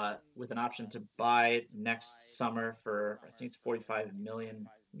with an option to buy next summer for, I think it's 45 million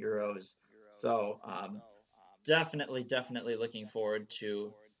euros. So definitely looking forward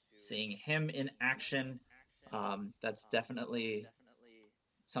to seeing him in action. That's definitely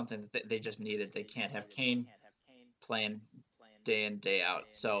something that they just needed. They can't have Kane playing day in, day out.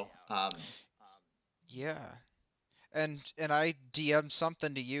 So yeah. And I DM'd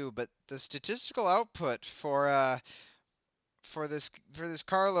something to you, but the statistical output for this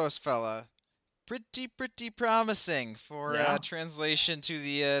Carlos fella, pretty promising for translation to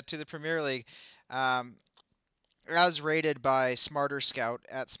the Premier League, as rated by Smarter Scout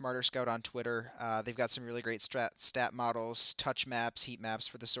at Smarter Scout on Twitter. They've got some really great stat models, touch maps, heat maps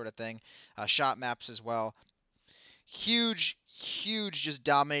for this sort of thing, shot maps as well. Huge, just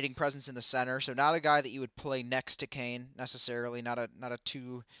dominating presence in the center. So not a guy that you would play next to Kane necessarily, not a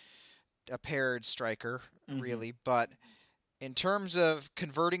paired striker really, but in terms of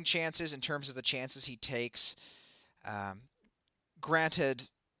converting chances, in terms of the chances he takes, granted,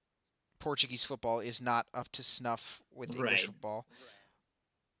 Portuguese football is not up to snuff with English football,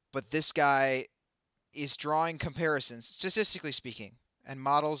 but this guy is drawing comparisons, statistically speaking, and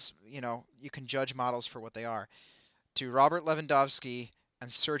models, you can judge models for what they are, to Robert Lewandowski and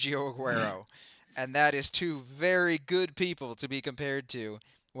Sergio Aguero. And that is two very good people to be compared to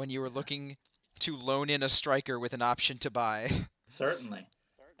when you were looking to loan in a striker with an option to buy. Certainly.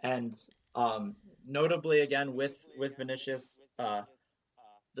 And notably, again, with Vinicius,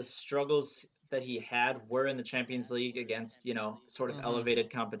 the struggles that he had were in the Champions League against, sort of elevated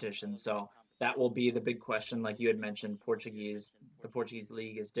competition. So that will be the big question. Like you had mentioned, the Portuguese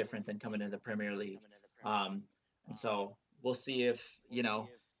league is different than coming into the Premier League. And so we'll see if,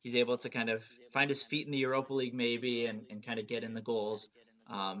 he's able to kind of find his feet in the Europa League maybe and kind of get in the goals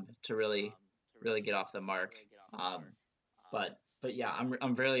to really get off the mark. But yeah,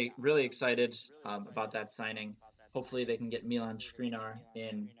 I'm really excited about that signing. Hopefully they can get Milan Skriniar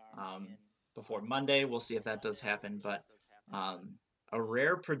in before Monday. We'll see if that does happen. But a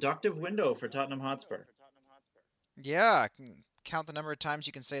rare productive window for Tottenham Hotspur. Yeah, count the number of times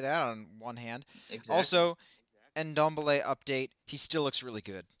you can say that on one hand. Exactly. Also, Ndombele update, he still looks really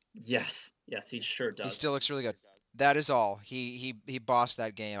good. Yes, he sure does. He still looks really good. That is all. He bossed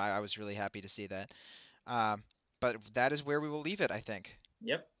that game. I was really happy to see that. But that is where we will leave it, I think.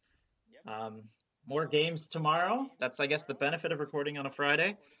 Yep. More games tomorrow. That's, I guess, the benefit of recording on a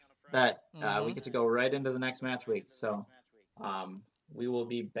Friday, that we get to go right into the next match week. So we will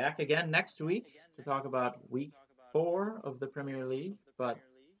be back again next week to talk about week 4 of the Premier League. But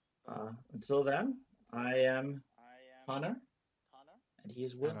until then, I am Connor, and he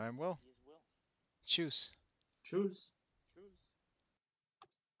is Will. And I'm Will. Choose. Choose.